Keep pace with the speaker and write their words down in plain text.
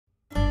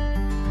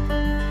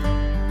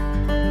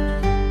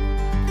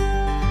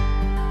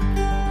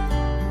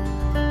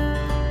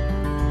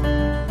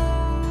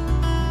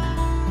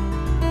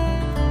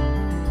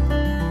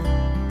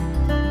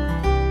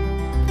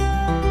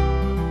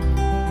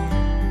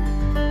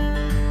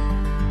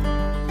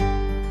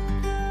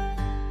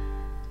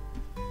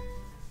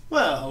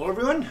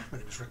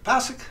is Rick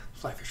Passek,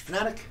 FlyFish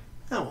Fanatic,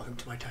 and welcome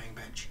to my tying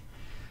bench.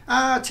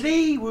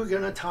 Today we're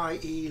going to tie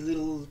a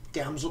little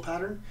damsel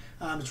pattern.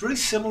 It's really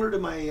similar to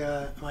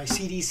my my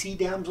CDC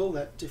damsel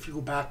that if you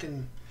go back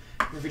in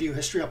the video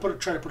history, I'll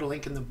try to put a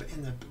link in the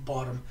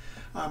bottom.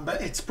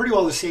 But it's pretty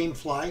well the same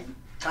fly,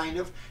 kind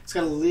of. It's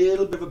got a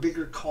little bit of a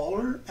bigger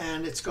collar,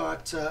 and it's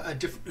got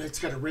it's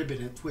got a rib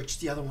in it, which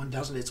the other one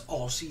doesn't. It's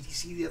all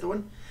CDC, the other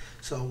one.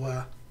 So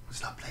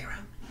let's not play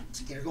around. Let's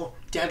get her going.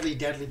 Deadly,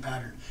 deadly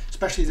pattern,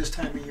 especially this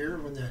time of year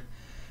when the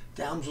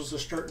damsels are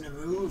starting to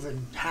move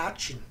and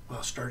hatch, and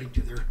well, starting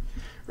to. They're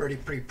already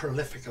pretty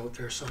prolific out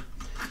there. So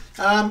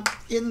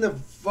in the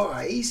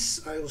vise,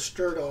 I will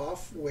start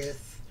off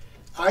with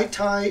I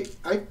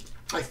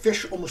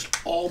fish almost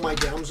all my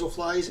damsel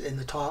flies in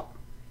the top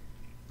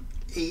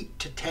 8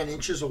 to 10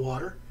 inches of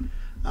water.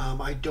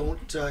 I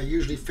don't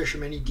usually fish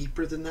them any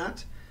deeper than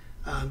that,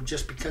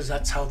 just because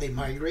that's how they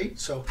migrate.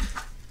 So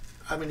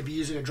I'm going to be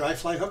using a dry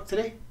fly hook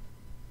today.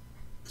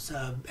 It's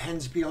a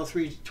Hends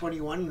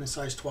BL321 in a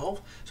size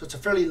 12, so it's a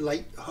fairly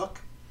light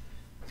hook.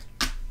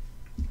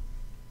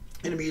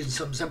 And I'm using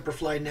some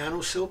Semperfli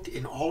NanoSilk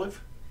in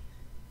olive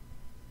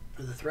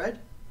for the thread.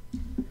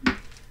 Going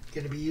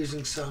to be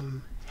using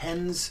some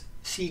Hends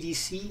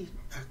CDC,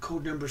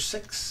 code number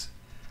 6,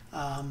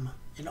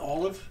 in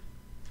olive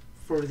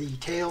for the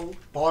tail,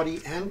 body,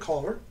 and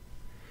collar.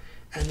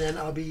 And then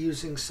I'll be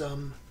using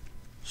some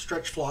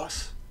stretch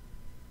floss,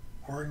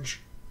 orange,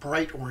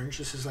 bright orange.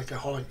 This is like a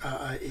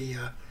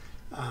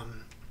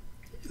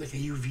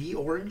UV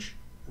orange,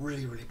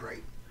 really, really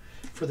bright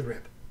for the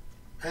rib.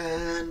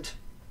 And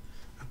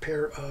a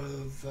pair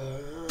of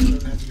I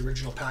don't have the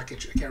original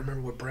package. I can't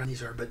remember what brand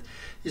these are, but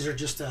these are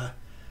just a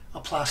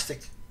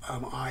plastic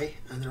eye,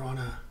 and they're on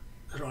a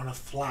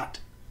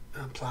flat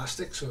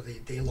plastic, so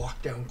they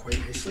lock down quite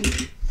nicely.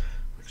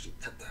 I'll actually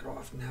cut that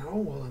off now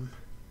while I'm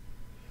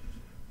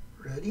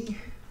ready.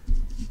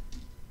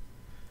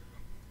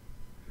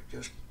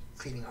 Just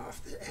cleaning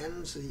off the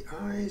ends of the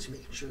eyes,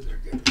 making sure they're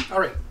good. All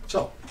right,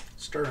 so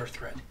start our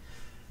thread.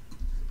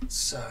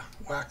 Let's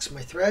wax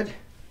my thread.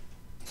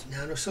 It's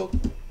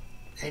NanoSilk,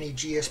 any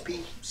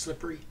GSP,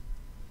 slippery.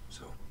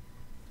 So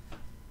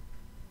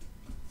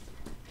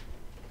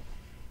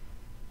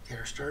get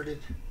her started.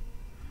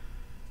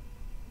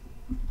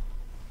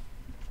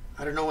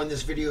 I don't know when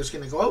this video is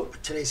going to go out,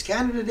 but today's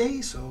Canada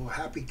Day, so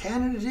happy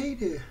Canada Day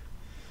to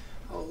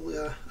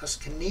all us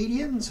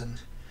Canadians,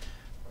 and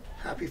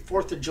happy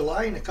 4th of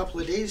July in a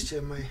couple of days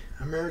to my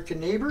American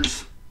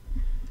neighbors.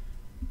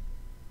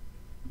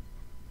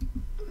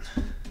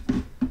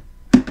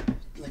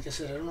 Like I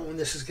said, I don't know when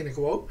this is going to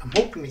go out. I'm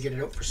hoping to get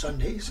it out for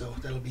Sunday, so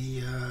that'll be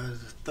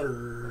the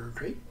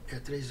 3rd, right? Yeah,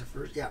 today's the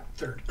 1st. Yeah,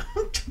 3rd.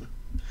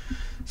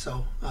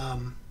 So,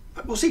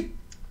 but we'll see.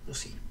 We'll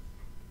see.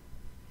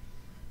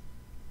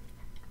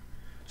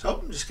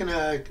 So I'm just going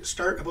to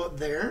start about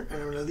there, and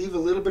I'm going to leave a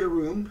little bit of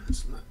room.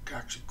 It's not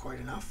actually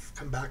quite enough.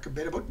 Come back a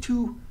bit, about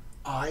 2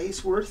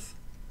 eyes worth,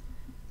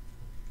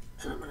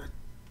 and I'm going to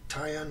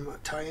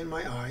tie in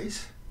my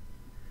eyes.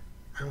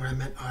 And when I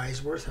meant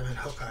eyes worth, I meant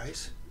hook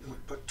eyes.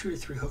 About 2 to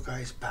 3 hook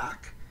eyes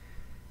back,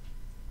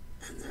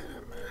 and then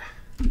I'm going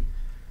to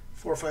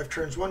 4 or 5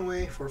 turns one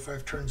way, 4 or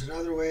 5 turns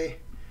another way,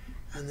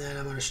 and then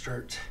I'm going to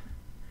start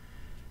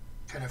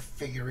kind of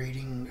figure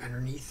eighting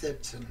underneath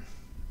it, and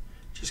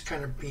just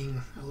kind of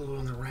being a little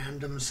on the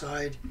random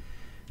side.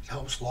 It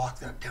helps lock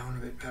that down a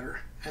bit better.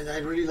 And I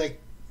really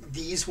like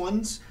these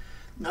ones.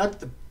 I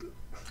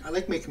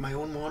like making my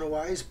own mono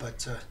eyes,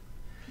 but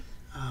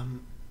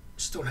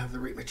just don't have the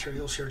right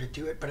materials here to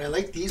do it. But I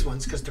like these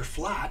ones because they're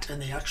flat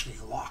and they actually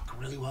lock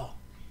really well.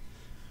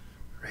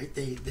 Right?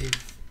 They've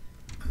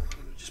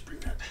just bring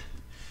that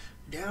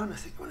down. I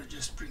think I'm going to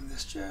just bring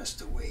this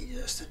just away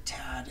just a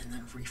tad and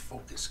then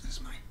refocus,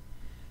 because my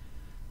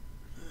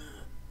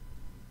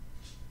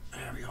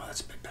there we go.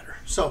 That's a bit better.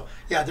 So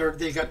yeah,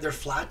 they're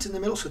flat in the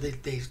middle, so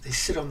they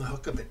sit on the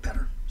hook a bit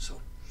better.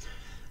 So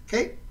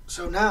okay,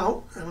 so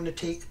now I'm going to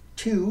take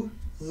 2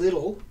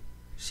 little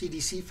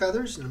CDC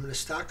feathers, and I'm going to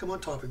stack them on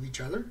top of each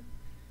other.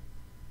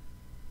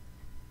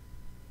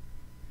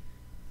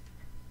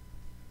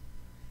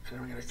 And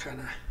I'm going to kind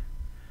of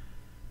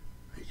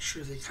make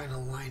sure they kind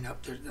of line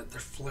up, that they're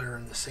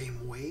flaring the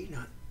same way,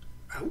 not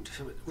out,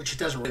 which it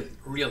doesn't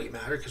really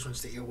matter, because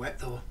once they get wet,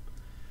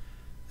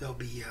 they'll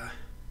be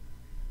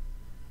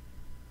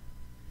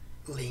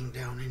laying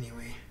down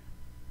anyway.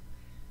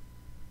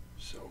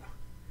 So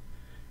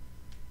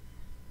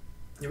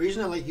the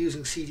reason I like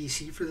using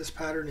CDC for this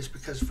pattern is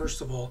because, first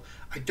of all,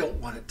 I don't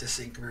want it to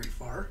sink very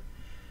far,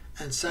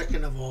 and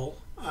second of all,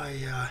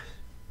 I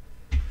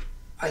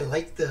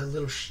like the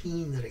little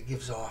sheen that it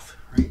gives off,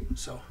 right?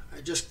 So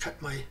I just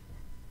cut my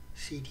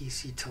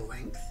CDC to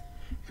length,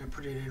 and I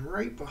put it in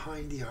right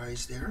behind the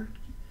eyes there,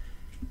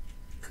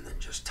 and then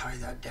just tie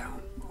that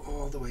down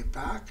all the way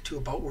back to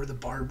about where the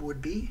barb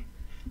would be.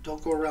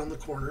 Don't go around the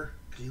corner,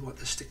 because you want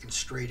this sticking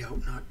straight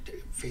out, not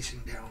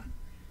facing down.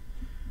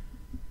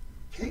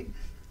 Okay.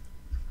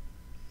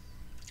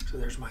 So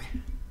there's my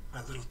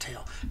little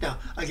tail. Now,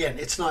 again,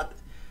 it's not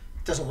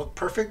It doesn't look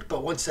perfect,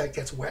 but once that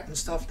gets wet and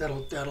stuff,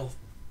 that'll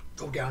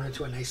go down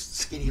into a nice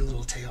skinny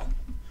little tail,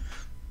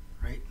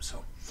 right?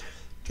 So,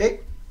 okay,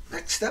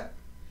 next step,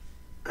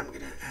 I'm going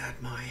to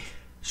add my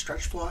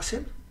stretch floss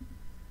in.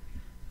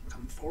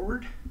 Come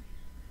forward.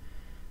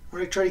 I'm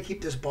going to try to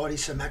keep this body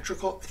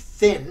symmetrical,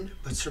 thin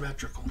but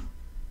symmetrical.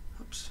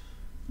 Oops.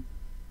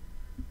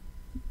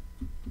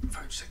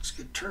 5, 6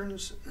 good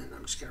turns, and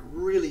I'm just going to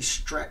really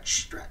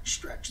stretch that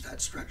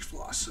stretch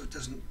floss so it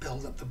doesn't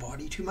build up the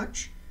body too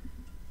much.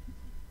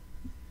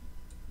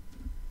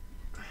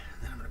 And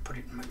then I'm going to put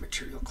it in my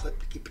material clip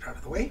to keep it out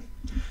of the way.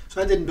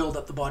 So I didn't build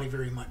up the body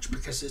very much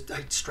because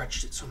I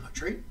stretched it so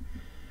much, right?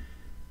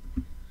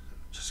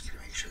 Just going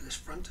to make sure this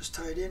front is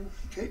tied in.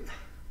 Okay,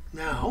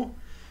 now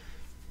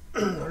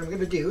what I'm going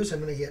to do is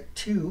I'm going to get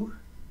 2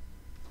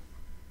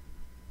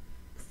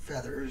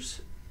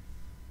 feathers,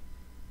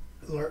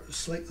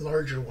 slightly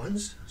larger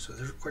ones, so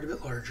they're quite a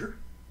bit larger,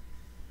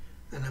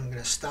 and I'm going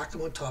to stack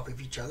them on top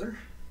of each other,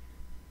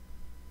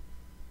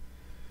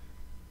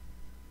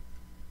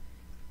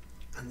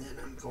 and then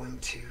I'm going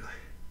to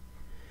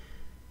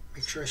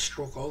make sure I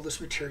stroke all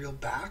this material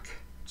back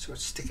so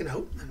it's sticking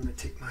out. I'm going to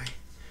take my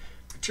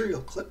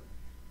material clip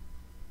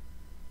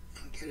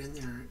and get in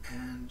there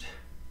and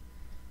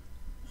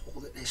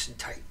hold it nice and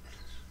tight.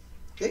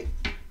 Okay,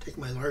 take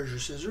my larger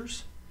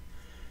scissors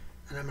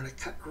and I'm going to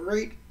cut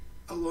right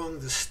along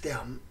the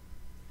stem,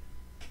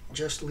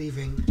 just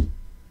leaving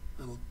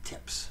little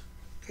tips.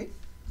 Okay,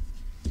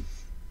 I'm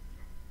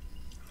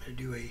going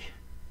to do a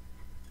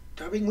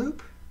dubbing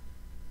loop.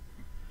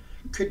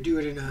 Could do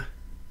it in a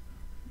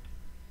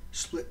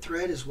split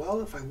thread as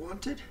well if I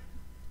wanted.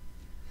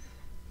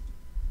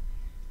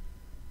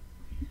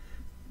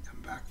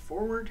 Come back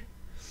forward.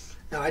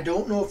 Now I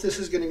don't know if this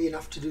is going to be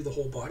enough to do the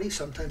whole body.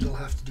 Sometimes I'll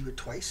have to do it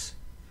twice,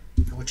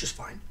 which is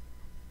fine.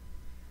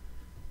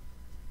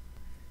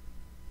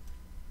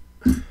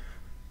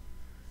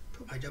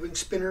 Put my dubbing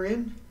spinner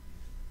in.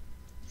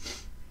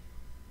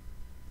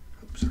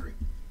 Oops, sorry.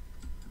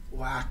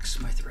 Wax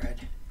my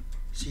thread.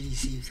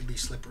 CDC can be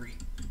slippery.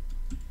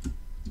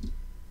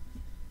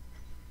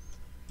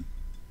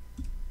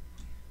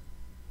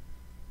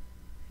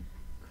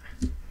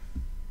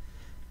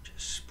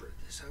 Just spread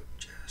this out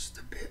just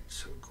a bit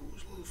so it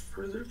goes a little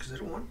further because I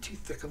don't want too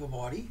thick of a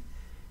body.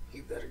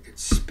 Give that a good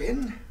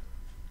spin.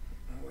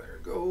 Let her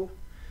go.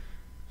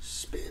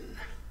 Spin.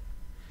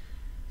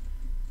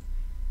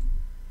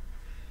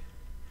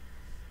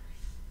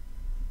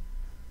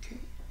 Okay.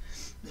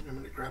 Then I'm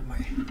going to grab my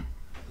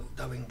little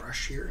dubbing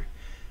brush here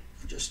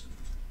and just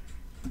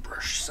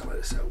brush some of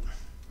this out.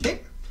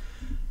 Okay.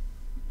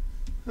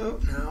 So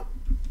now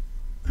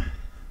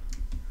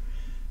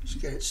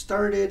just get it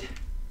started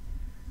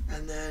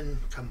and then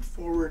come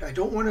forward. I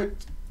don't want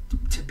it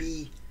to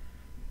be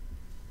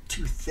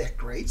too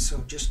thick, right?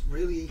 So just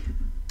really,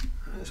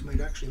 this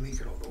might actually make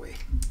it all the way.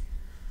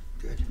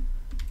 Good.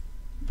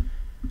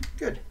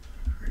 Good.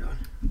 Right on.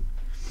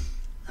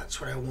 That's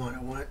what I want.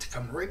 I want it to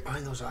come right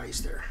behind those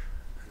eyes there.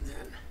 And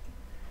then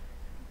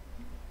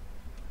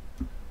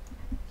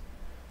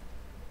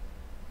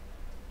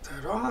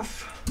that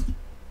off.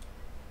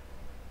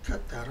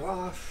 Cut that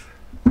off.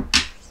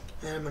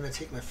 And I'm going to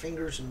take my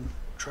fingers and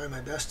try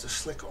my best to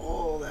slick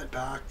all that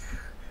back.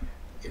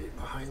 Get it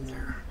behind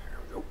there. There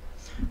we go.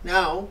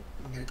 Now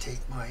I'm going to take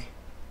my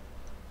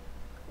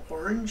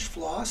orange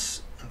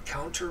floss and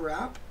counter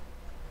wrap,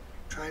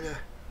 trying to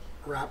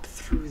wrap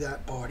through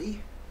that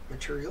body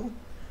material.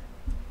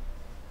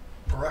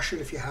 Brush it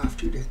if you have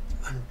to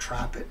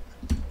untrap it.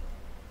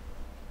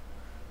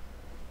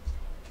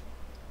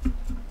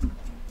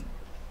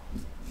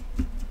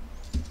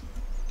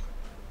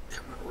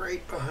 Come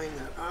right behind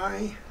that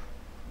eye,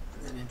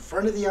 and then in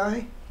front of the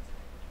eye, in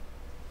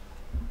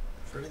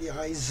front of the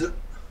eyes,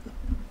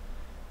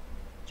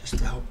 just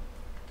to help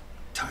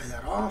tie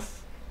that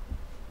off.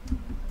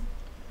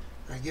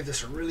 I give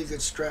this a really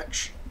good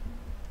stretch.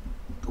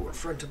 Go in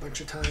front a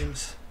bunch of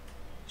times,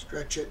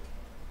 stretch it.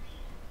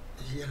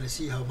 You gotta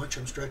see how much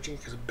I'm stretching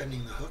because I'm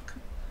bending the hook,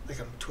 like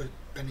I'm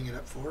bending it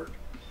up forward.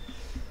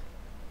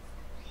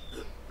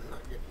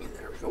 Not getting in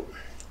there. We go.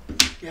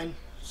 Again,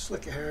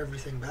 slick hair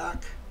everything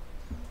back.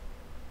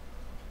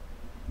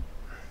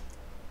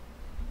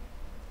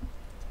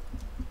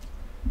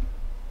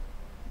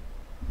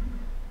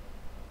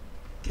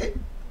 Okay.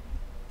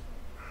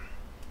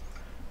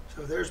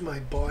 So there's my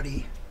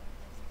body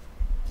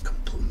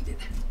completed.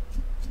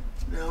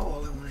 Now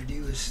all I want to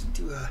do is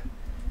do a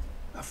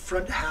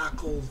front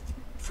hackle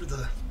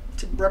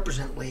to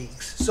represent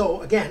legs.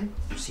 So again,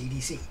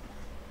 CDC.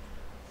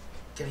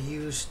 Gonna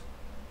use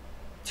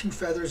 2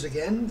 feathers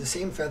again, the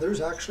same feathers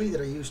actually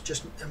that I used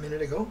just a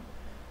minute ago.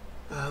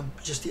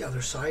 Just the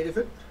other side of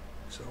it.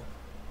 So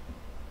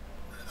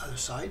other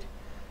side.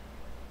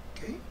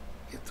 Okay,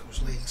 get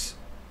those legs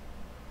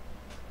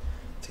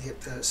to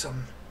get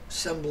some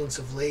semblance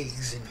of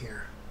legs in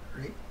here,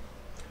 right?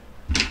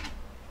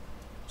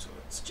 So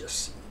let's just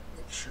see,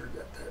 make sure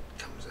that that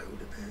comes out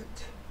a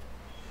bit.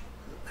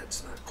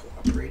 That's not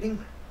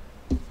cooperating.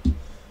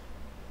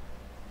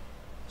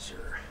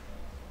 Sure.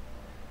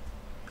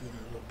 Being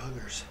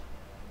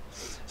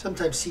feathers.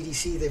 Sometimes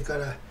CDC, they've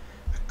got a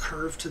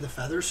curve to the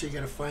feather, so you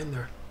got to find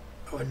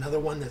another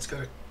one that's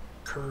got a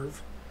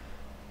curve.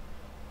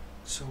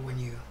 So when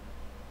you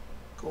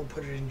go and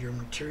put it in your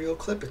material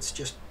clip, it's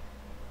just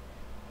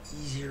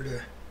easier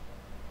to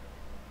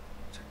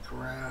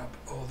grab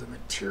all the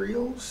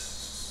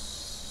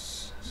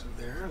materials. So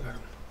there, I got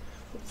them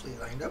hopefully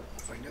lined up. We'll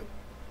find out.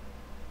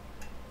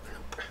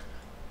 Nope.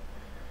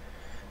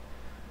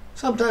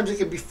 Sometimes it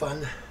can be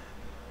fun.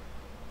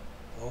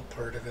 All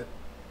part of it.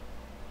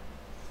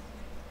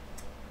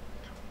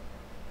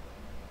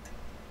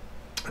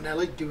 And I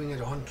like doing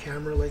it on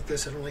camera like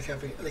this. I don't like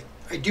having, like,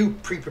 I do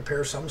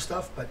pre-prepare some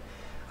stuff, but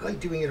I like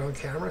doing it on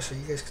camera so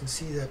you guys can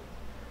see that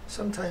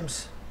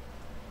sometimes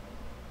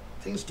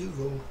things do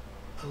go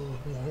a little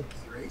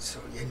wonky, right? So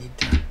you need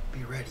to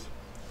be ready.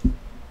 So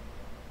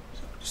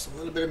just a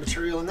little bit of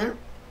material in there.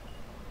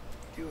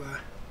 Do a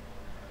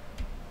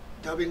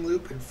dubbing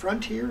loop in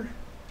front here,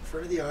 in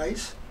front of the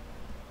eyes.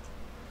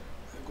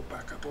 And go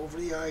back up over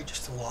the eye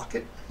just to lock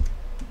it.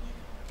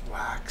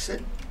 Wax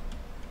it.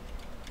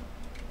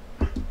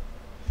 And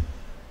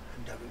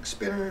dubbing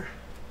spinner.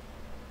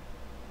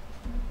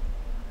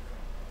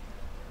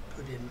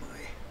 Put in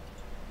my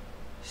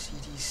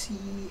CDC.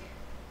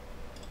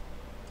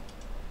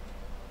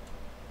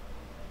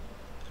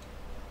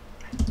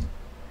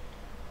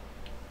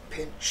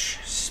 Pinch,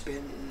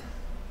 spin,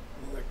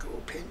 let go,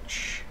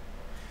 pinch,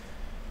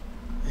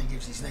 and it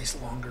gives these nice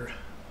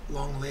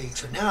long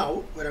legs. So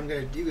now what I'm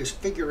going to do is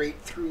figure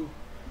eight through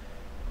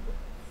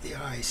the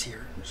eyes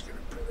here. I'm just going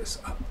to put this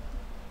up,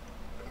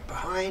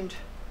 behind,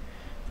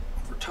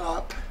 over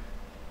top,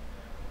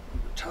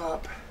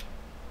 top,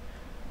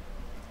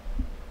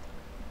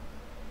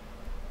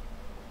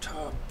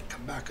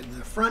 come back into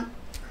the front,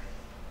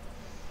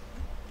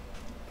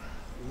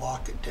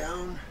 lock it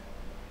down.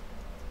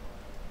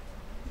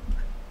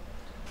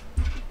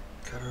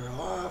 Cut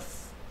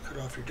off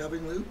your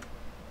dubbing loop,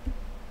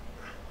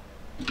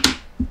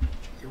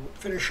 your whip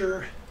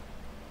finisher,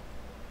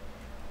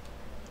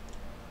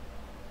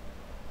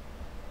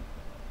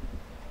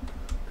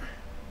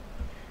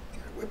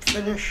 get a whip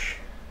finish,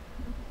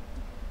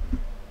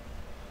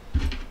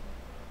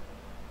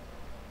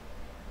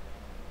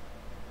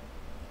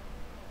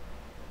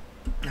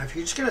 now if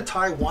you're just going to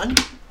tie one,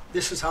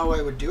 this is how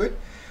I would do it.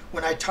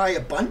 When I tie a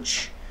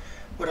bunch,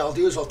 what I'll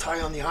do is I'll tie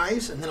on the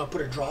eyes, and then I'll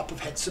put a drop of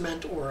head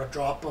cement or a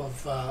drop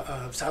of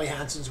Sally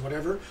Hansen's,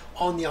 whatever,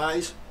 on the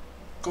eyes.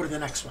 Go to the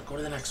next one, go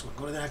to the next one,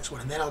 go to the next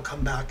one, and then I'll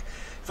come back.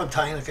 If I'm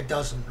tying like a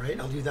dozen, right,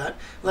 I'll do that.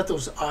 Let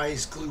those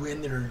eyes glue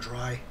in there and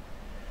dry.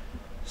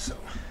 So,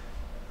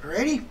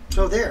 alrighty.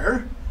 So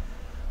there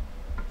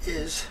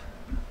is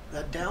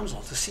that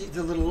damsel. To see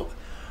the little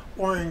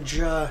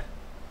orange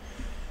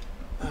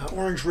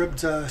ribbed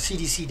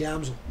CDC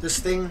damsel. This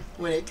thing,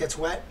 when it gets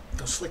wet,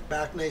 it'll slick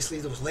back nicely.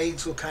 Those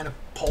legs will kind of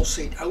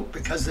pulsate out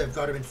because they've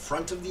got them in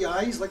front of the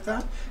eyes like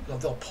that.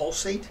 They'll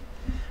pulsate,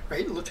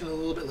 right? Looking a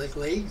little bit like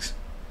legs.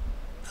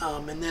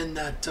 And then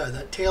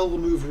that tail will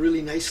move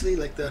really nicely,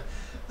 like the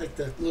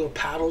little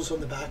paddles on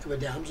the back of a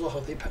damsel,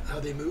 how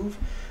they move.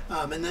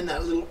 And then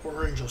that little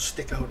orange will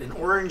stick out. And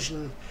orange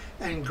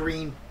and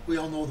green, we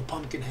all know the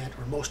pumpkin head,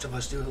 or most of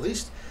us do at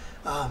least.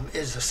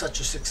 Is such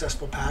a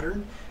successful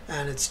pattern,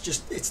 and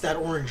it's that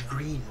orange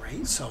green,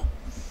 right? So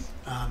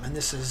and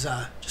this is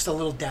just a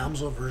little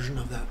damsel version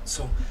of that.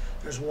 So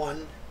there's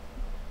one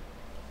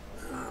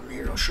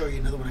here. I'll show you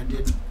another one I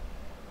did a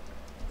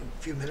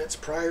few minutes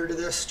prior to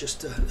this,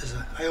 just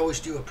I always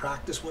do a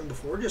practice one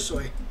before, just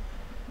so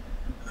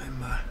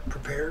I'm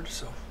prepared.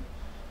 So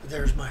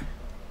there's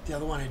the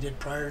other one I did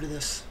prior to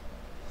this,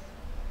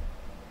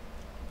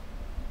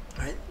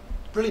 right?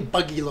 Really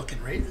buggy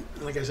looking, right?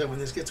 Like I said, when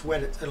this gets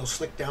wet, it'll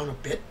slick down a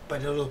bit,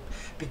 but it'll,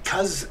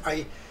 because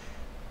I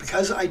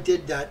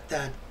did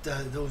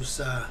those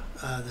the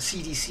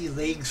CDC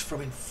legs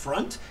from in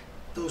front,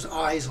 those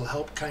eyes will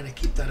help kind of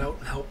keep that out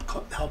and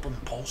help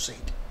them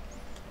pulsate,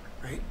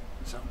 right?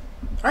 So,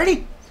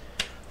 alrighty.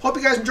 Hope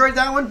you guys enjoyed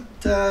that one.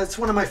 It's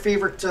one of my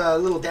favorite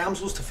little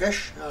damsels to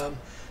fish.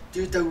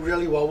 Do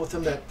really well with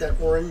them.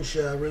 That orange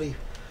really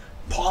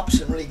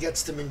pops and really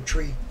gets them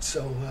intrigued.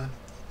 So,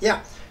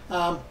 yeah.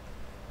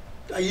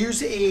 I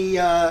use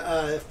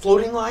a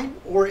floating line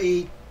or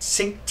a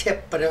sink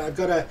tip, but I've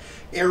got a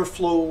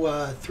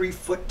Airflo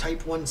 3-foot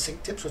type 1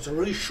 sink tip, so it's a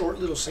really short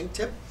little sink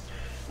tip.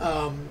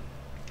 And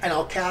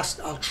I'll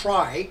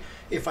try,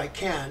 if I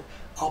can,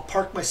 I'll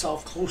park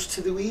myself close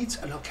to the weeds,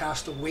 and I'll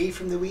cast away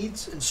from the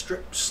weeds and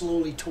strip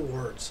slowly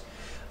towards.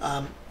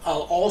 I'll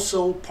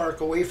also park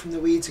away from the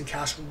weeds and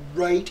cast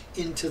right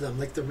into them,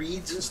 like the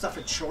reeds and stuff.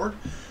 It's short,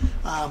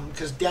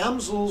 because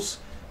damsels,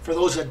 for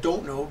those that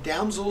don't know,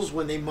 damsels,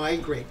 when they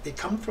migrate, they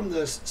come from the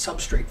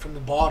substrate, from the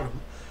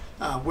bottom,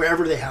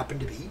 wherever they happen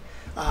to be,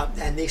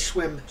 and they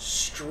swim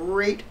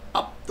straight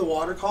up the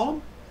water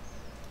column.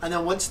 And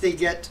then once they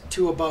get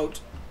to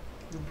about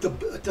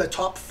the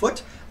top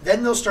foot,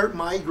 then they'll start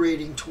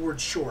migrating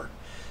towards shore.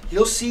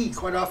 you'll see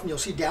quite often, you'll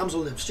see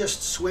damsel nymphs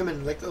just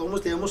swimming, like they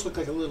almost look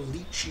like a little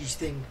leechy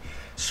thing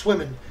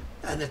swimming,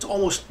 and it's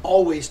almost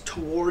always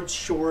towards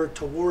shore,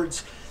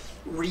 towards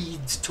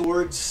reeds,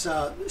 towards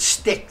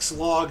sticks,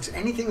 logs,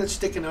 anything that's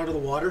sticking out of the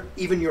water,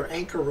 even your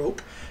anchor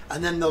rope.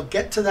 And then they'll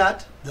get to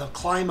that, they'll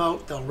climb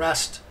out, they'll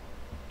rest,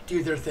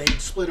 do their thing,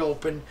 split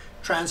open,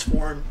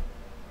 transform,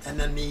 and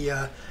then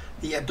the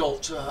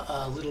adult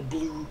little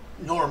blue,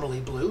 normally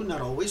blue, not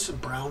always, some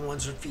brown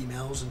ones are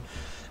females,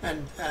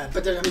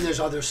 but then, I mean, there's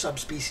other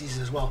subspecies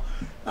as well.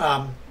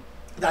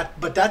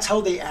 But that's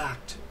how they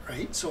act,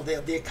 right? So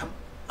they come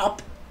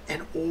up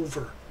and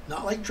over,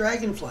 not like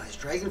dragonflies.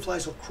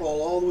 Dragonflies will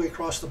crawl all the way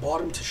across the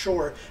bottom to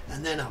shore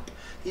and then up.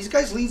 These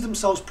guys leave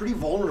themselves pretty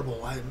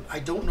vulnerable. I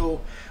don't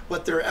know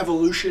what their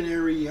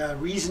evolutionary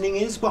reasoning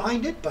is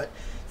behind it, but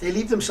they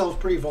leave themselves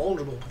pretty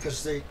vulnerable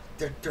because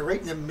they're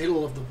right in the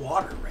middle of the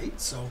water, right?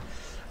 So,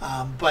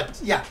 but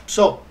yeah,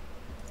 so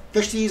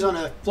fish these on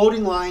a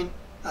floating line,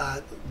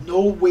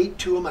 no weight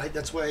to them.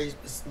 That's why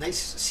it's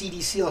nice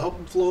CDC will help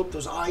them float.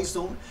 Those eyes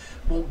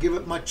won't give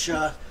it much.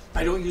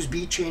 I don't use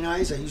bead chain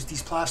eyes. I use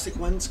these plastic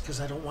ones because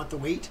I don't want the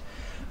weight.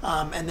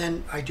 And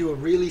then I do a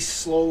really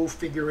slow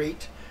figure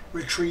 8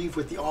 retrieve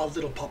with the odd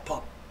little pop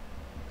pop,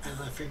 and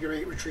a figure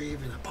 8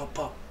 retrieve and a pop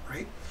pop,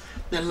 right?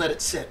 Then let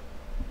it sit.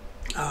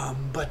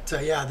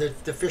 Yeah,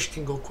 the fish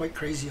can go quite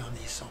crazy on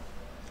these. So,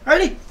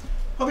 alrighty,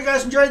 hope you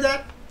guys enjoyed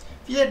that.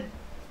 If you did,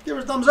 give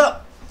it a thumbs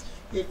up.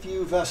 If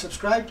you've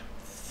subscribed,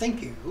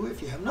 thank you.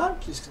 If you have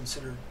not, please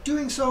consider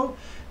doing so.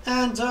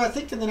 And I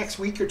think in the next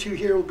week or two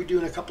here, we'll be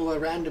doing a couple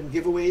of random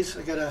giveaways.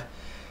 I got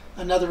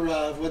another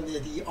one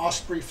of the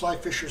Osprey Fly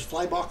Fishers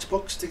Fly Box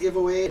books to give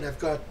away, and I've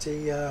got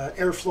the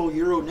Airflo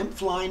Euro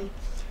Nymph line,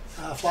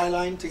 fly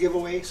line to give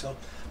away. So I'll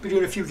be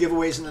doing a few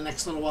giveaways in the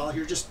next little while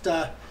here. Just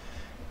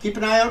keep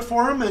an eye out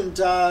for them, and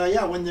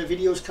yeah, when the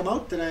videos come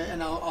out,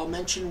 I'll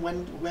mention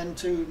when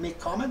to make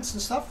comments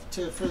and stuff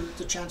for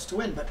the chance to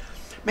win. But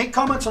make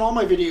comments on all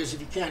my videos if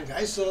you can,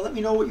 guys. So let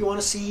me know what you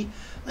want to see.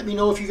 Let me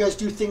know if you guys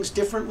do things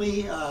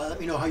differently. Let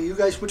me know how you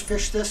guys would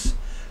fish this,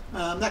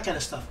 that kind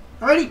of stuff.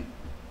 Alrighty,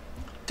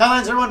 tie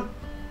lines, everyone.